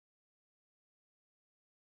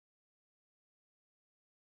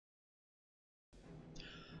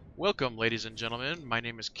Welcome, ladies and gentlemen. My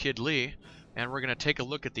name is Kid Lee, and we're going to take a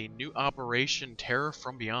look at the new Operation Terror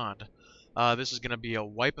from Beyond. This is going to be a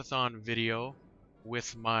Wipe-a-Thon video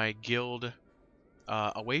with my guild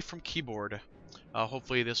away from keyboard.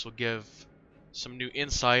 Hopefully this will give some new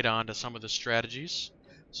insight onto some of the strategies.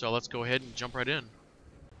 So let's go ahead and jump right in.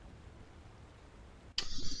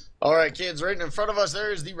 Alright kids, right in front of us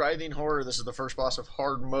there is the Writhing Horror. This is the first boss of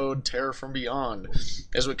hard mode Terror from Beyond.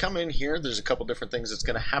 As we come in here, there's a couple different things that's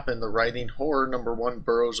going to happen. The Writhing Horror, number one,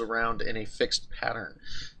 burrows around in a fixed pattern.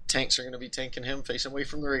 Tanks are going to be tanking him facing away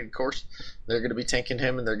from the raid course. They're going to be tanking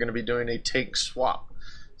him and they're going to be doing a tank swap.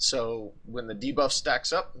 So when the debuff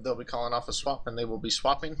stacks up, they'll be calling off a swap and they will be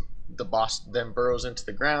swapping. The boss then burrows into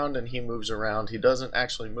the ground and he moves around. He doesn't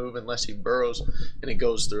actually move unless he burrows, and he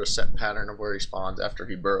goes through a set pattern of where he spawns after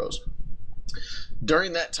he burrows.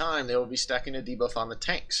 During that time, they will be stacking a debuff on the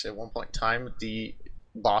tanks. At one point in time, the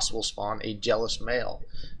boss will spawn a jealous male.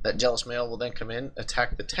 That jealous male will then come in,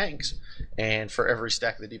 attack the tanks, and for every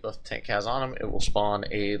stack the debuff the tank has on him, it will spawn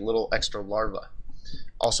a little extra larva.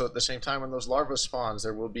 Also, at the same time, when those larvae spawns,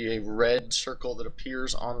 there will be a red circle that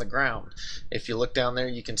appears on the ground. If you look down there,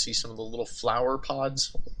 you can see some of the little flower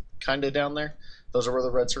pods kind of down there. Those are where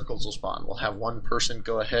the red circles will spawn. We'll have one person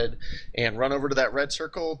go ahead and run over to that red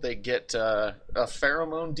circle. They get a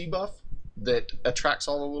pheromone debuff that attracts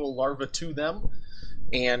all the little larvae to them,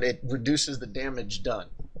 and it reduces the damage done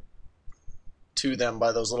to them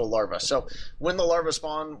by those little larvae. So when the larvae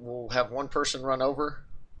spawn, we'll have one person run over,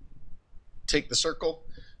 take the circle,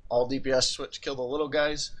 all DPS switch, kill the little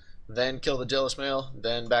guys, then kill the jealous male,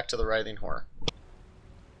 then back to the Writhing Horror.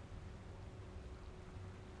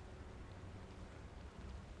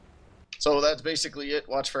 So that's basically it.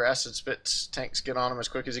 Watch for acid spits. Tanks get on him as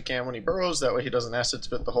quick as he can when he burrows. That way he doesn't acid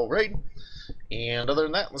spit the whole raid. And other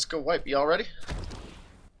than that, let's go wipe. Y'all ready?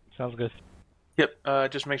 Sounds good.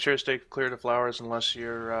 Yep, just make sure to stay clear of the flowers unless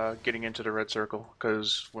you're getting into the red circle,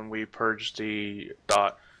 because when we purge the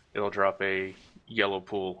dot, it'll drop a yellow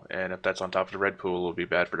pool, and if that's on top of the red pool, it'll be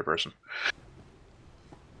bad for the person.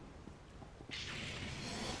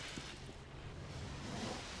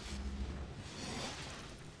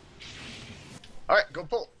 Alright, go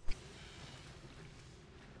pull.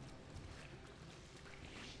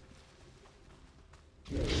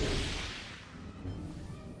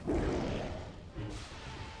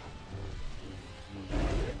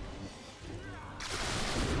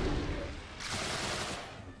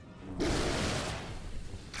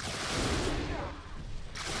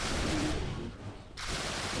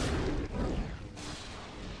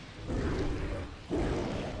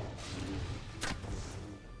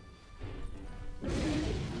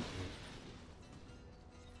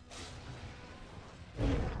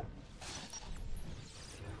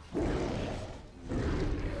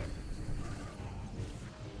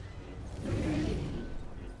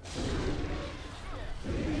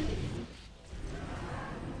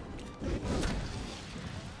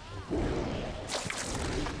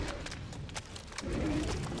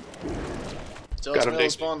 Jealous male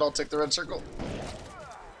spawned, I'll take the red circle.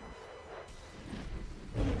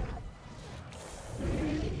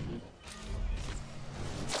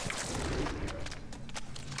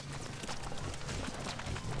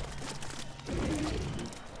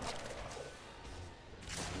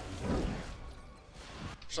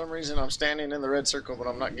 For some reason I'm standing in the red circle, but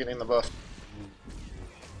I'm not getting the buff.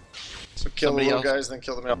 So kill the little guys, then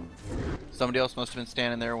kill the male. Somebody else must have been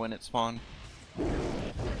standing there when it spawned.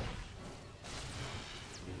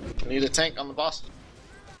 Need a tank on the boss.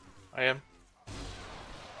 I am.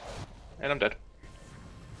 And I'm dead.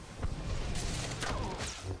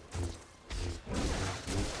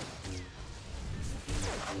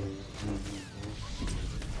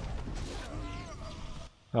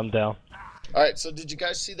 I'm down. Alright, so did you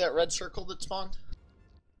guys see that red circle that spawned?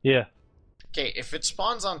 Yeah. Okay, if it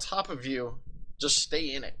spawns on top of you, just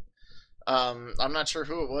stay in it. I'm not sure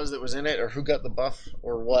who it was that was in it or who got the buff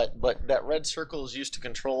or what, but that red circle is used to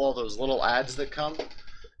control all those little ads that come.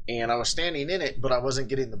 And I was standing in it, but I wasn't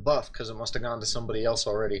getting the buff because it must have gone to somebody else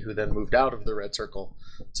already who then moved out of the red circle.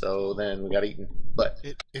 So then we got eaten. But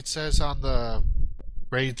it says on the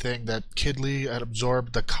raid thing that Kid Lee had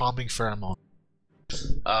absorbed the calming pheromone.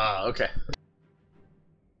 Okay.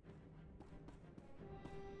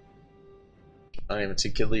 I don't even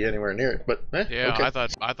see Kid Lee anywhere near it, but Yeah, okay.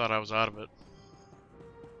 I thought I was out of it.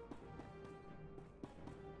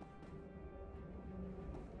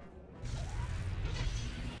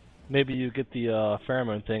 Maybe you get the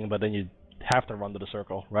pheromone thing, but then you have to run to the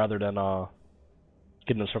circle rather than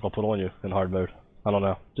getting the circle put on you in hard mode. I don't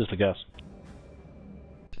know. Just a guess.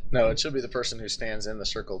 No, it should be the person who stands in the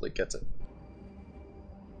circle that gets it.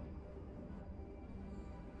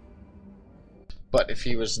 But if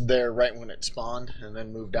he was there right when it spawned and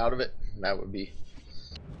then moved out of it, that would be...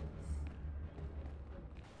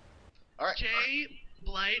 Alright. Jay,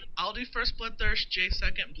 Blight, I'll do first Bloodthirst, Jay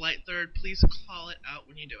second, Blight third. Please call it out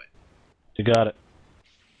when you do it. You got it.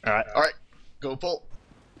 Alright. Alright, go pull.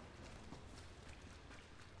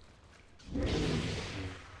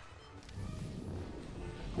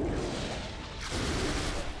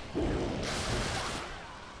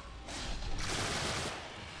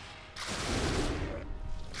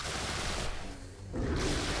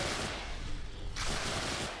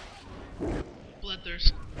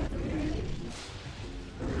 Bloodthirst.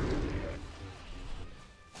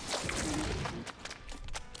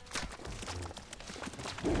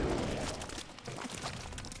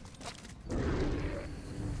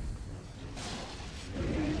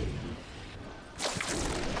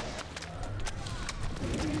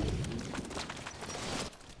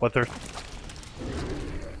 What there?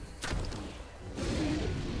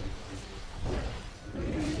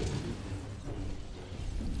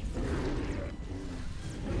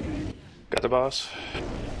 Got the boss.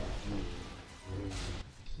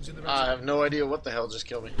 Who's in the red I circle? have no idea what the hell just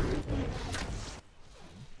killed me.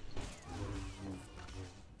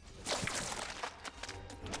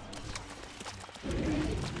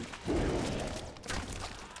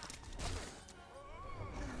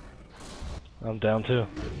 I'm down too.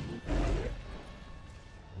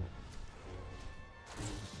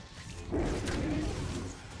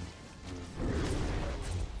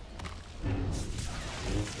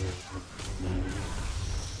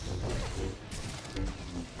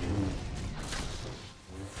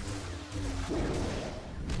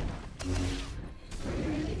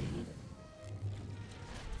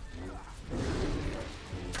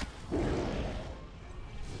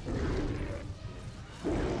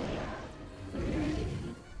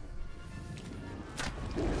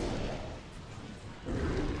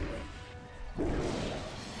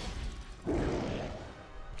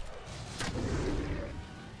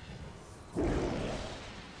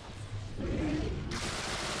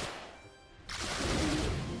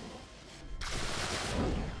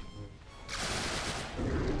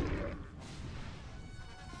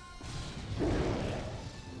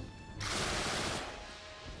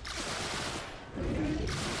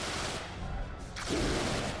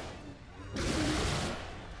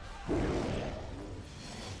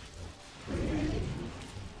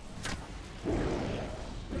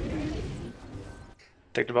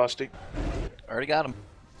 Take the boss, Steve. Already got him.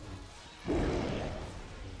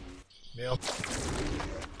 Nailed.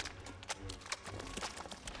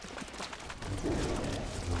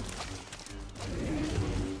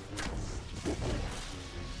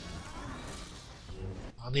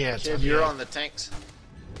 On the edge. Kid, on the you're edge. on the tanks.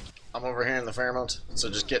 I'm over here in the pheromones, so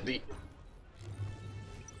just get deep.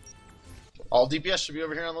 All DPS should be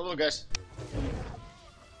over here on the little guys.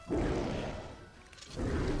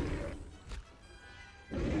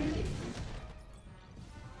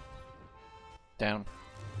 Down.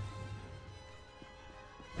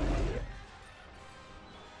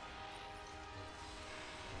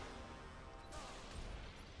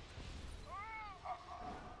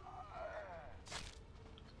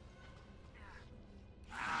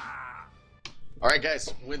 Alright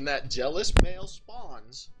guys, when that jealous male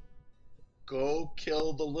spawns, go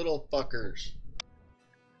kill the little fuckers.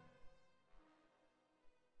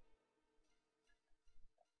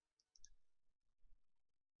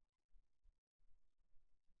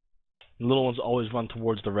 The little ones always run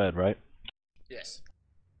towards the red, right? Yes.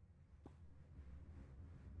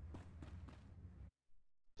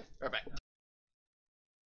 Right back.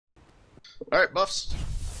 Alright, buffs.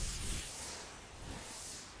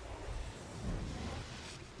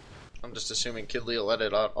 I'm just assuming Kidley will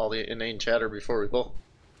edit out all the inane chatter before we pull.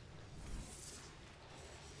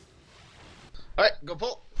 Alright, go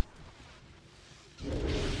pull.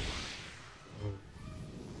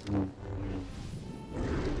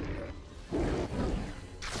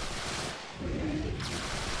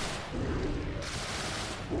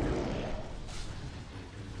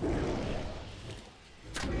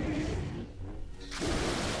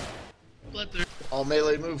 Bloodthirst. All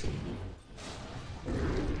melee move.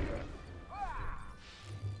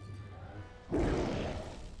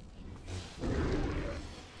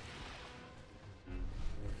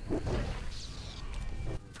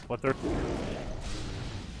 What there?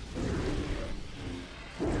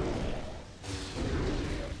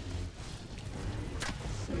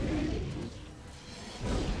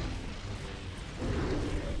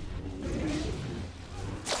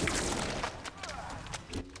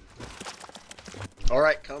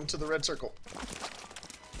 Alright, come to the red circle.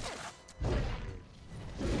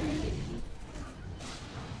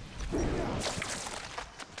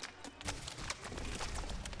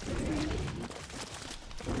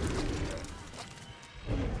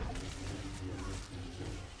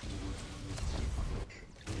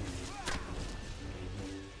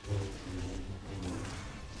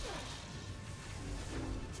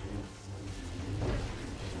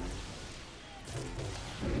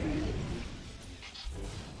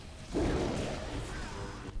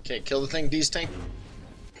 Okay, kill the thing, D's tank.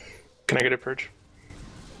 Can I get a purge?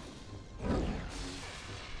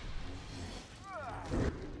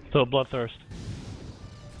 So bloodthirst.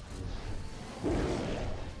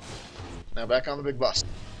 Now back on the big boss.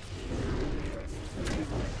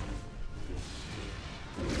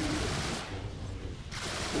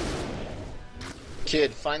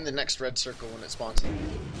 Kid, find the next red circle when it spawns.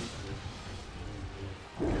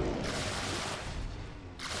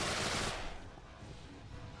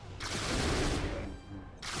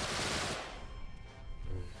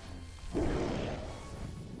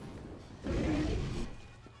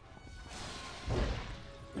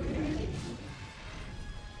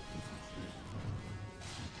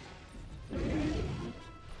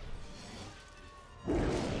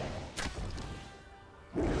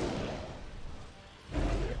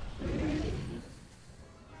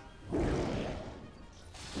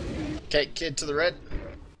 Okay, kid to the red.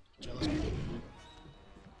 Jealous. Here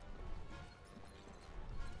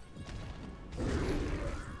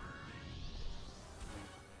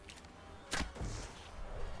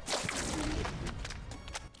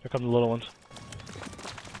come the little ones.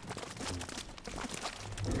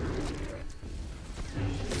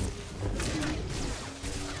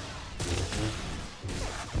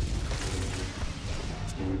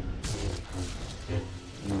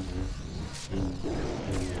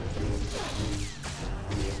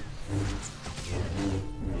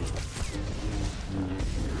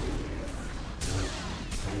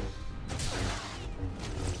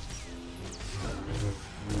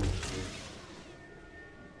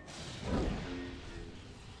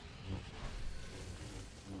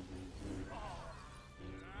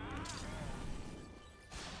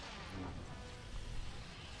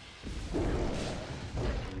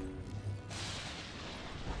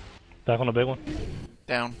 Back on the big one.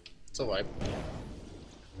 Down. It's a wipe.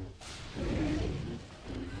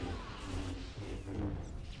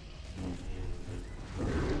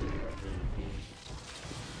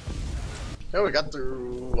 Oh, we got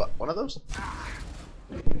through, what, one of those?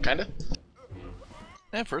 Kinda?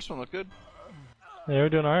 Yeah, first one looked good. Yeah, we're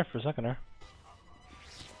doing alright for a second there.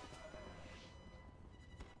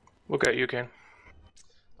 Look at you, Ken.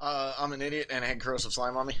 I'm an idiot and I had corrosive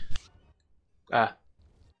slime on me. Ah.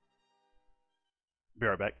 Be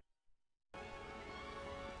right back.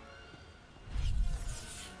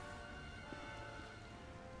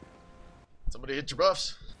 Somebody hit your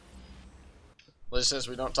buffs. Liz says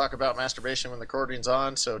we don't talk about masturbation when the recording's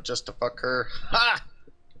on, so just to fuck her. Ha!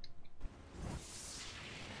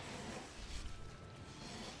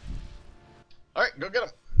 Alright, go get him.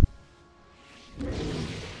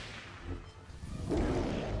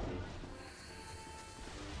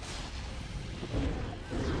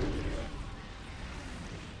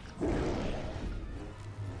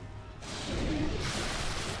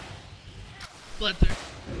 Bloodthirst.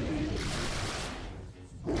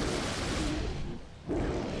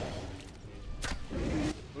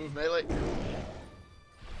 Move melee.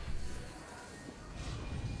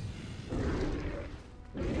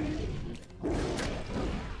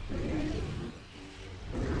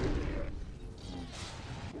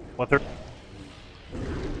 What they're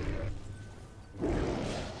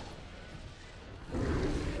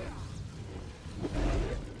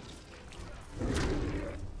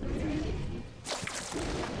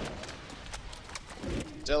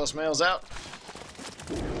Jealous male's out.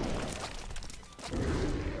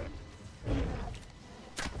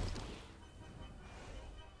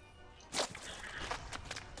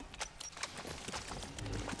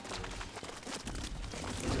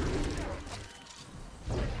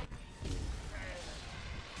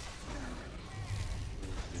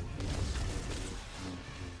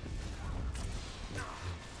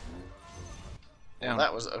 Down.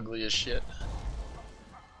 That was ugly as shit.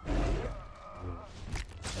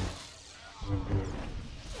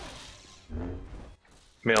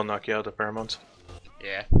 Male knock you out the pheromones.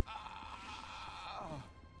 Yeah.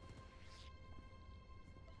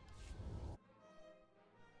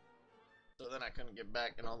 So then I couldn't get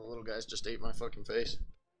back and all the little guys just ate my fucking face.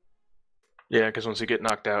 Yeah, because once you get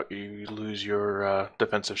knocked out, you lose your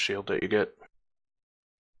defensive shield that you get.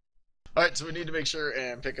 Alright, so we need to make sure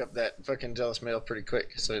and pick up that fucking jealous male pretty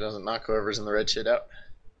quick so he doesn't knock whoever's in the red shit out.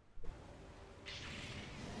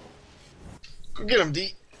 Go get him,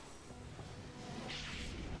 D.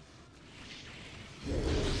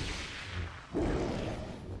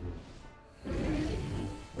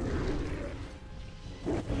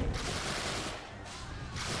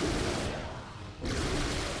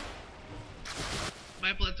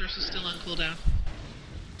 My bloodthirst is still on cooldown.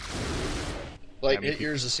 Light, hit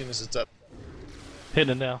yours as soon as it's up.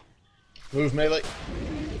 Hitting it now. Move melee.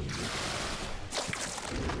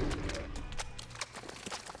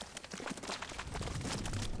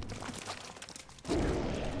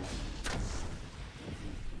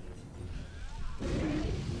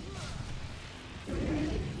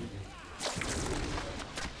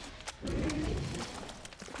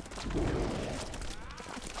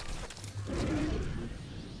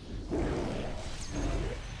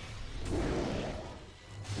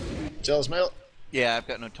 Jealous male. Yeah, I've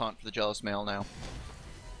got no taunt for the jealous male now.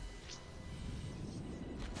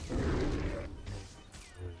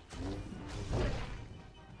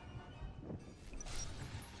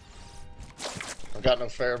 I've got no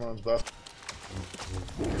pheromones buff.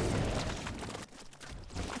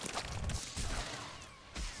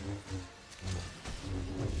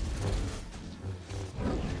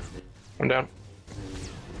 I'm down.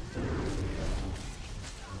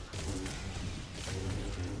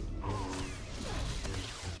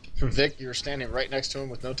 Vic, you're standing right next to him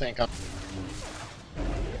with no tank on.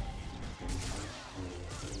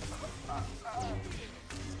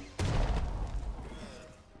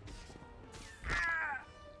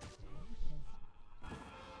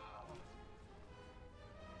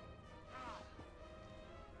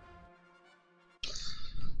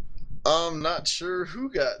 I'm not sure who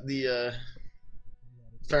got the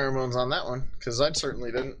pheromones on that one, because I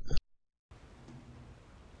certainly didn't.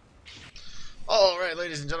 Alright,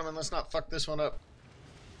 ladies and gentlemen, let's not fuck this one up.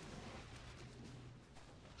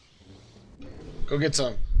 Go get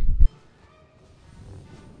some.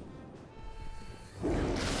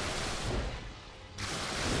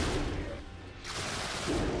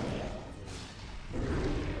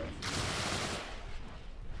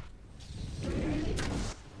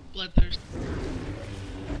 Bloodthirst.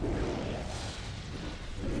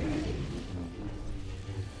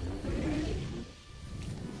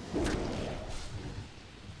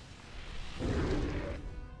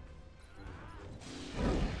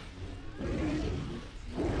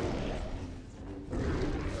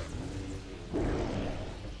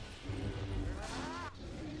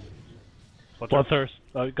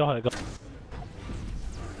 Bloodthirst. Go ahead. Go.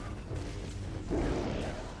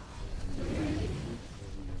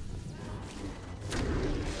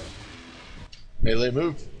 Melee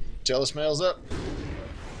move. Jealous male's up.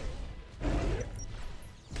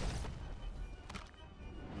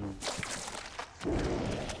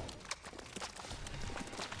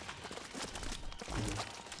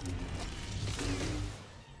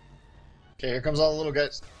 Okay, here comes all the little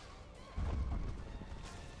guys.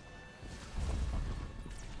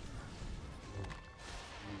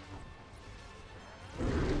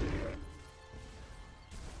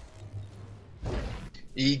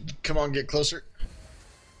 E, come on, get closer.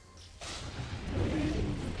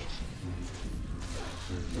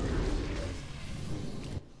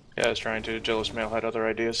 Yeah, I was trying to. Jealous male had other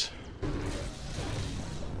ideas.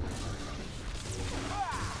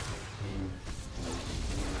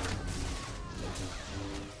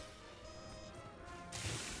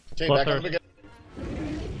 Okay, back on the big guy.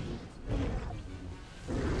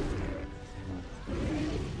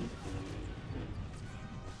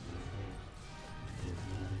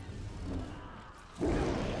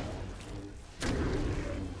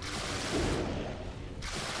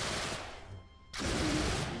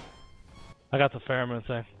 I got the pheromone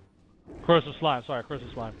thing. Corrosive slime. Sorry, corrosive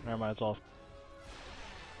slime. Never mind, it's off.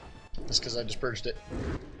 That's because I just purged it.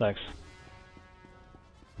 Thanks.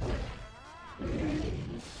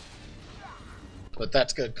 But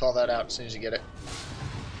that's good. Call that out as soon as you get it.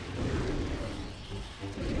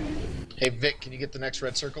 Hey, Vic, can you get the next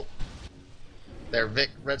red circle? There, Vic,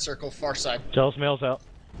 red circle, far side. Jealous male's out.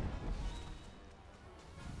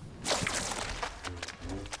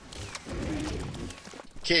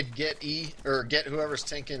 Kid, get E, or get whoever's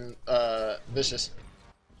tanking Vicious.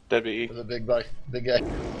 That'd be E. For the big guy. Big guy.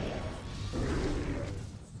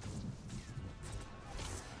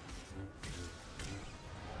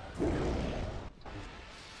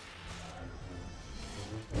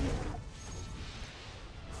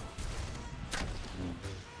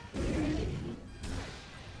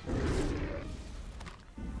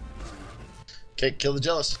 Okay, kill the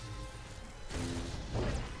jealous.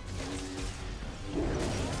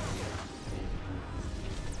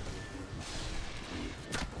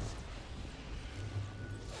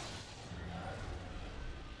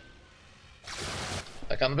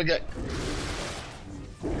 Back on the big guy.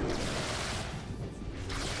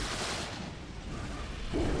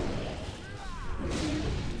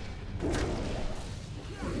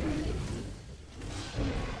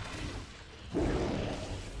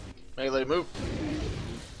 Melee move.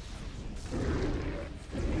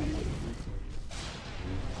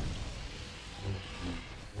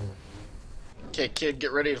 Okay, kid,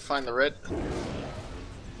 get ready to find the red.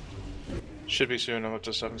 Should be soon. I'm up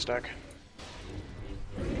to 7 stack.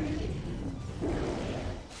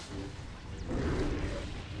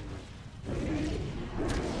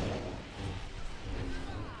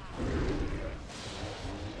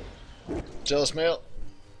 Jealous male.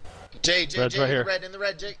 Jay, Red's right here. in the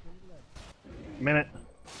red, Jay. Minute.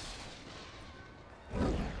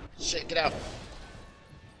 Shit, get out.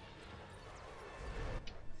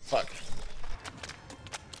 Fuck.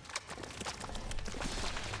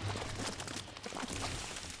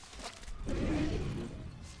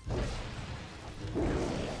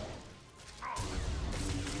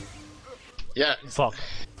 Yeah. Fuck.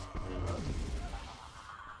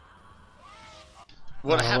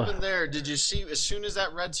 What happened there, did you see, as soon as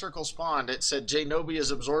that red circle spawned, it said Jay Nobi has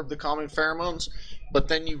absorbed the calming pheromones, but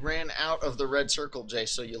then you ran out of the red circle, Jay,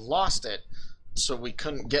 so you lost it, so we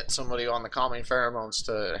couldn't get somebody on the calming pheromones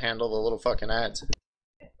to handle the little fucking ads.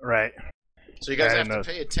 Right. So you guys I have to know.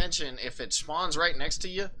 pay attention. If it spawns right next to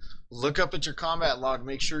you, look up at your combat log,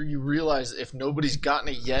 make sure you realize if nobody's gotten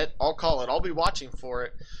it yet, I'll call it, I'll be watching for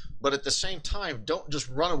it, but at the same time, don't just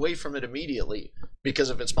run away from it immediately.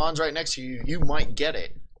 Because if it spawns right next to you, you might get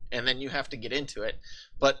it, and then you have to get into it.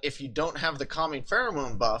 But if you don't have the calming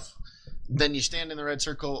pheromone buff, then you stand in the red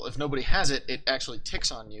circle. If nobody has it, it actually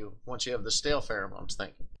ticks on you once you have the stale pheromones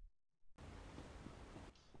thing.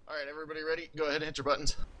 Alright, everybody ready? Go ahead and hit your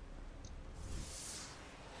buttons.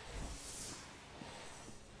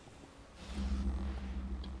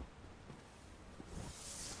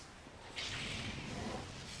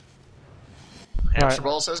 Hamster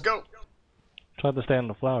ball says go. Try to stay on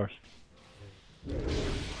the flowers.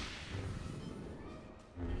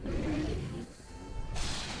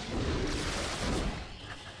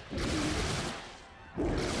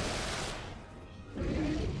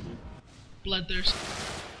 Bloodthirst.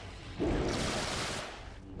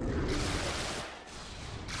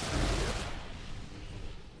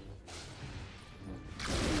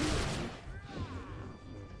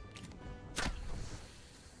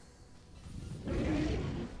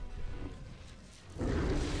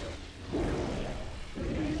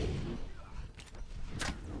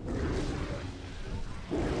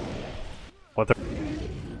 What the?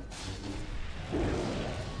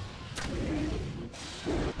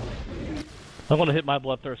 I'm gonna hit my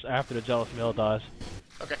bloodthirst after the jealous male dies.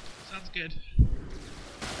 Okay. Sounds good.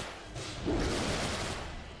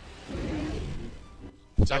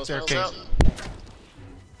 Back there, Kate. Out.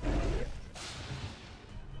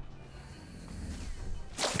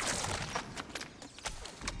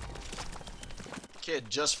 Kid,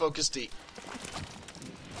 just focus deep.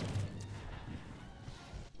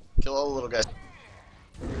 Kill all the little guys.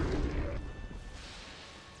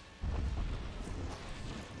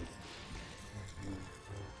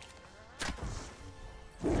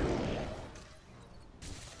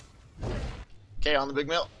 Okay, on the big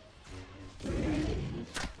mill.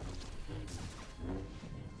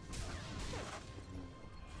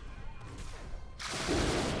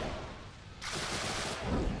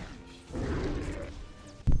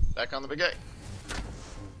 Back on the big A.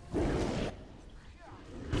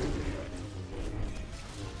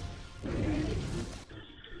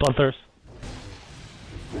 Bloodthirst.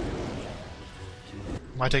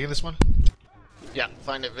 Am I taking this one? Yeah,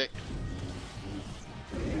 find it, Vic.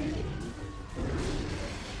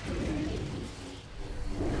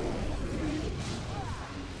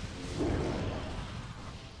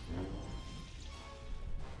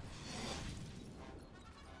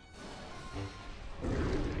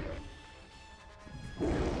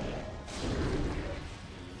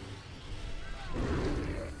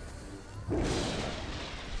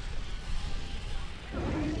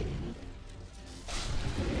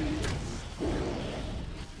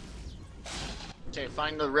 Okay,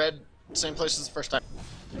 find the red, same place as the first time.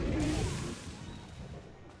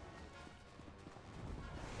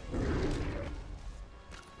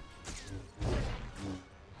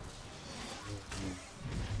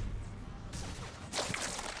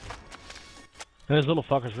 And these little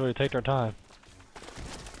fuckers really take their time.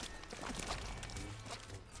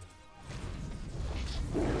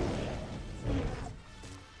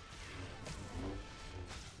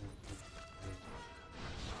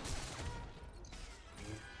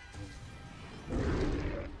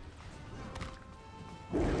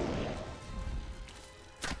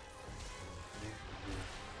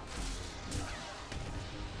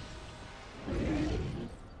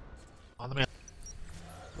 On the man.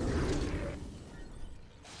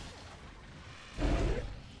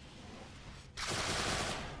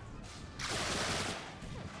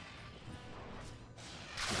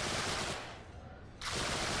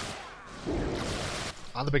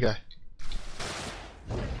 On the big guy.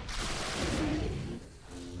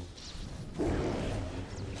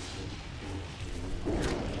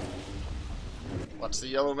 Watch the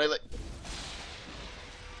yellow melee.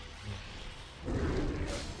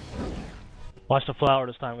 Watch the flower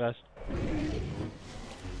this time, guys.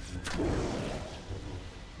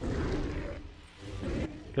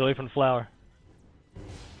 Get away from the flower.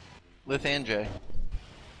 Lith and Jay.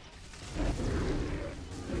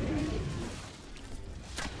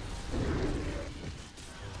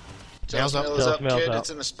 Tails up. Mail is up, Tails Mail's Kid. out. It's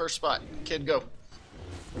in this first spot. Kid, go.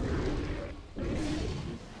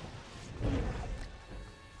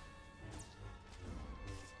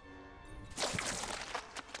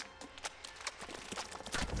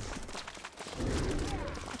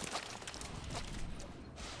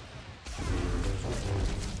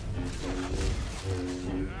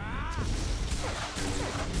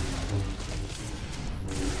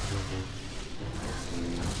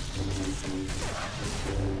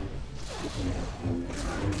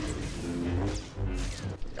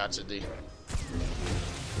 Gotcha, D.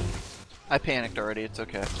 I panicked already, it's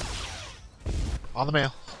okay. On the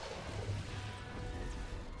mail.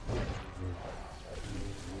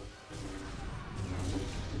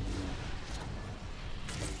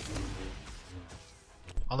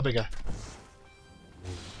 On the big guy.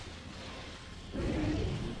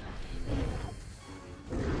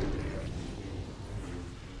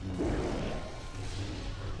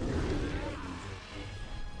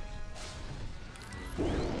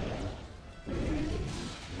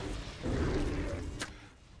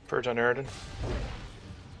 Purge on Eridan.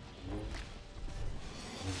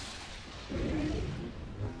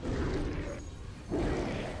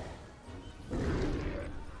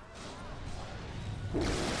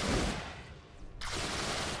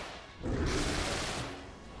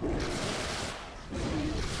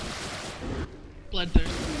 Bloodthirst.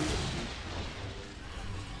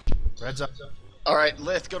 Red's up. All right,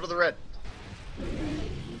 Lith, go to the red.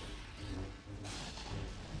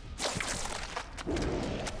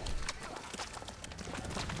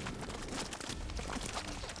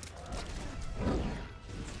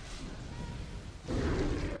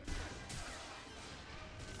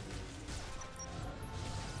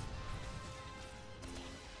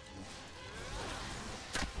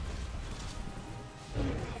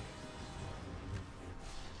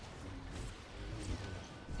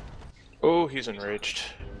 Oh, he's enraged.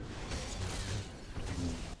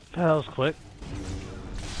 That was quick.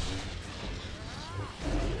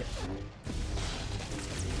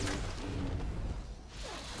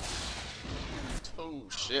 Oh,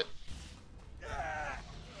 shit.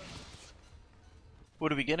 What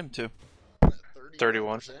do we get him to?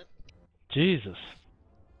 31. Jesus.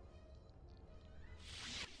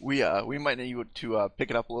 We might need to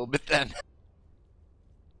pick it up a little bit then.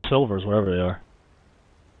 Silvers, wherever they are.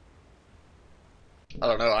 I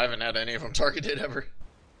don't know. I haven't had any of them targeted ever.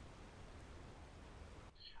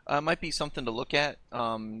 Might be something to look at.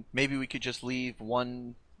 Maybe we could just leave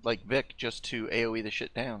one, like Vic, just to AoE the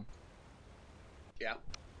shit down. Yeah.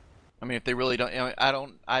 I mean, if they really don't,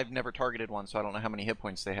 I've never targeted one, so I don't know how many hit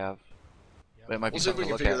points they have. But it might be We'll see if we something can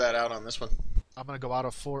to look figure at. that out on this one. I'm gonna go out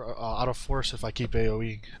of force if I keep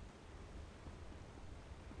AoEing.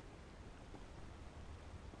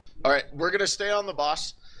 All right, we're gonna stay on the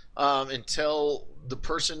boss until the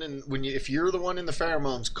person if you're the one in the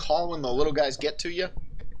pheromones, call when the little guys get to you.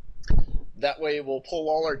 That way, we'll pull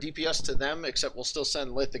all our DPS to them, except we'll still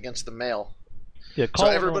send Lith against the male. Yeah, So call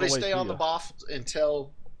everybody everyone away stay to on the you. boss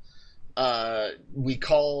until we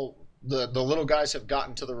call the little guys have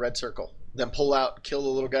gotten to the red circle. Then pull out, kill the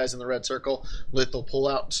little guys in the red circle. Lith will pull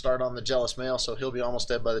out and start on the jealous male, so he'll be almost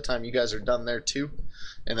dead by the time you guys are done there too.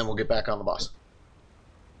 And then we'll get back on the boss.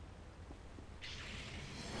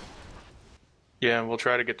 Yeah, and we'll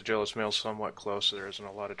try to get the jealous male somewhat close so there isn't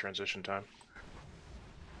a lot of transition time.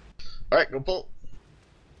 All right, go pull.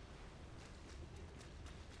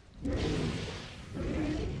 Take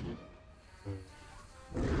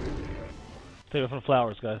it from the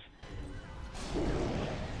flowers, guys.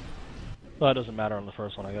 Well, it doesn't matter on the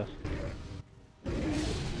first one, I guess.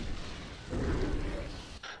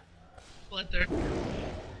 Bloodthirst.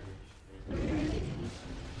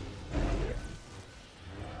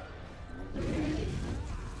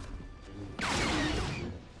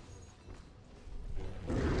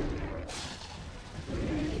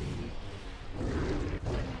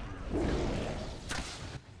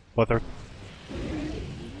 Weather.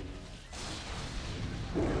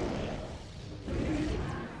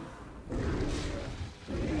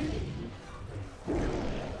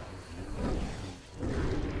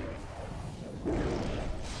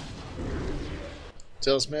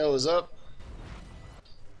 Tails mail is up.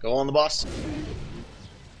 Go on the boss.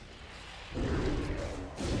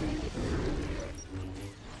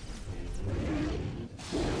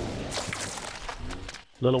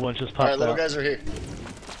 Little one just All popped right, little out. guys are here.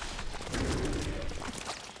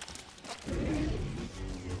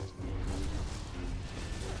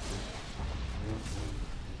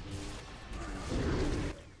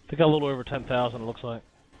 They got a little over 10,000. It looks like.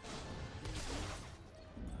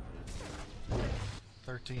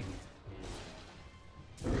 13.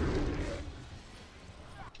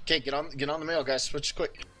 Okay, get on the mail, guys. Switch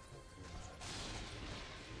quick.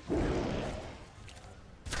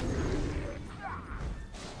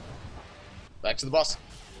 Back to the boss.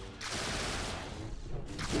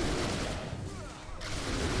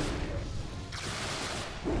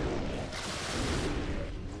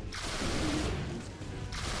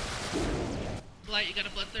 Blight, you got a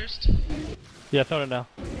bloodthirst? Yeah, throwing it now.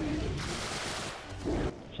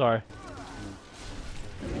 Sorry.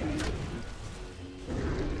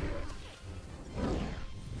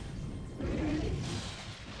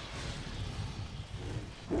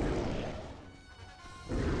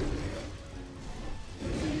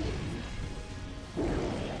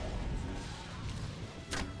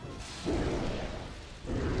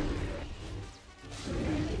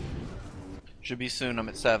 Should be soon. I'm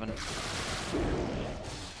at 7.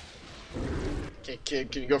 Okay,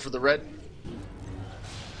 kid, can you go for the red?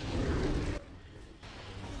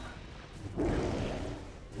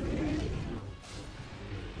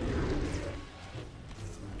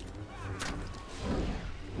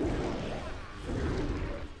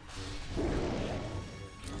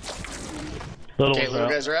 Little Okay, ones little are out.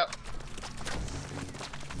 guys are out.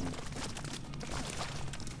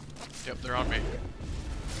 Yep, they're on me.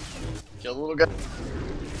 Kill the little guy.